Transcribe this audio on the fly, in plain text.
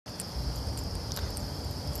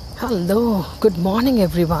Hello, good morning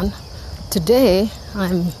everyone. Today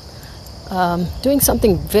I'm doing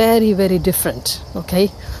something very, very different.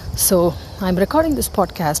 Okay, so I'm recording this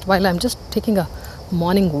podcast while I'm just taking a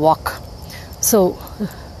morning walk. So,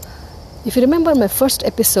 if you remember my first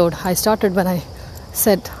episode, I started when I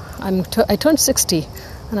said I turned 60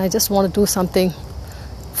 and I just want to do something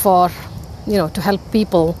for, to help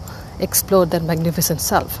people explore their magnificent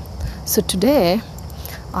self. So today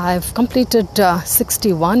I've completed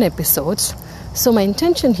 61 episodes. So my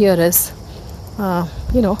intention here is,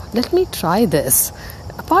 let me try this.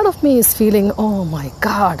 A part of me is feeling, oh my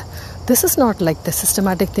God, this is not like the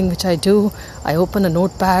systematic thing which I do. I open a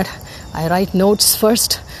notepad, I write notes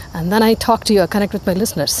first, and then I talk to you, I connect with my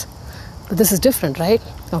listeners. But this is different, right?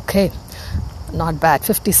 Okay, not bad.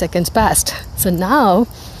 50 seconds passed. So now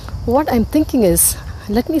what I'm thinking is,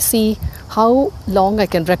 let me see how long I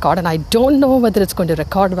can record, and I don't know whether it's going to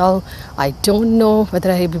record well. I don't know whether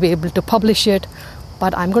I will be able to publish it,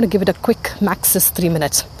 but I'm going to give it a quick max is 3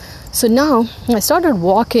 minutes. So now I started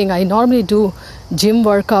walking. I normally do gym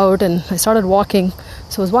workout, and I started walking.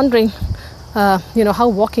 So I was wondering, how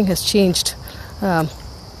walking has changed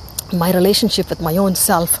my relationship with my own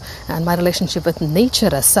self and my relationship with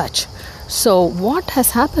nature as such. So what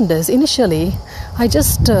has happened is, initially I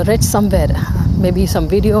just read somewhere, maybe some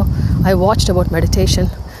video I watched about meditation,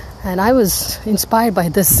 and I was inspired by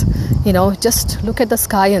this, just look at the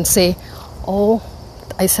sky and say, oh,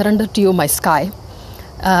 I surrender to you my sky.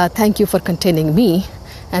 Thank you for containing me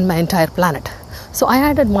and my entire planet. So I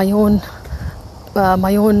added my own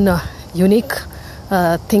unique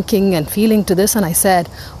thinking and feeling to this, and I said,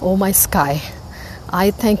 oh my sky,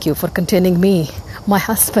 I thank you for containing me, my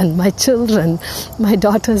husband, my children, my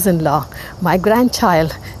daughters-in-law, my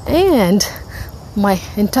grandchild, and my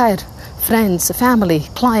entire friends, family,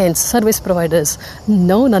 clients, service providers,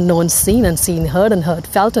 known, unknown, seen, unseen, heard, unheard,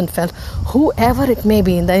 felt, unfelt, whoever it may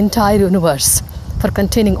be in the entire universe, for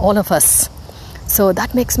containing all of us. So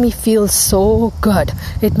that makes me feel so good.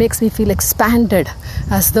 It makes me feel expanded,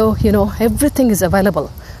 as though, everything is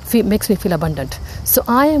available. Makes me feel abundant. So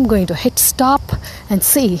I am going to hit stop and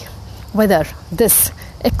see whether this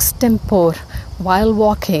extempore while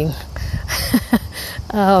walking,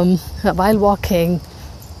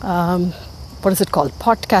 what is it called?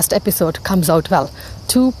 Podcast episode comes out well.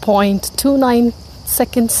 2.29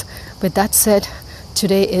 seconds. With that said,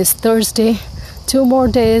 today is Thursday. 2 more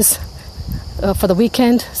days for the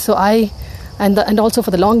weekend. So and also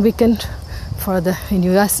for the long weekend in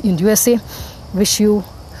USA. Wish you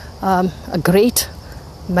a great,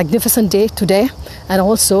 magnificent day today, and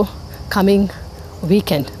also coming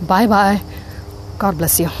weekend. Bye bye. God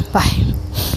bless you. Bye.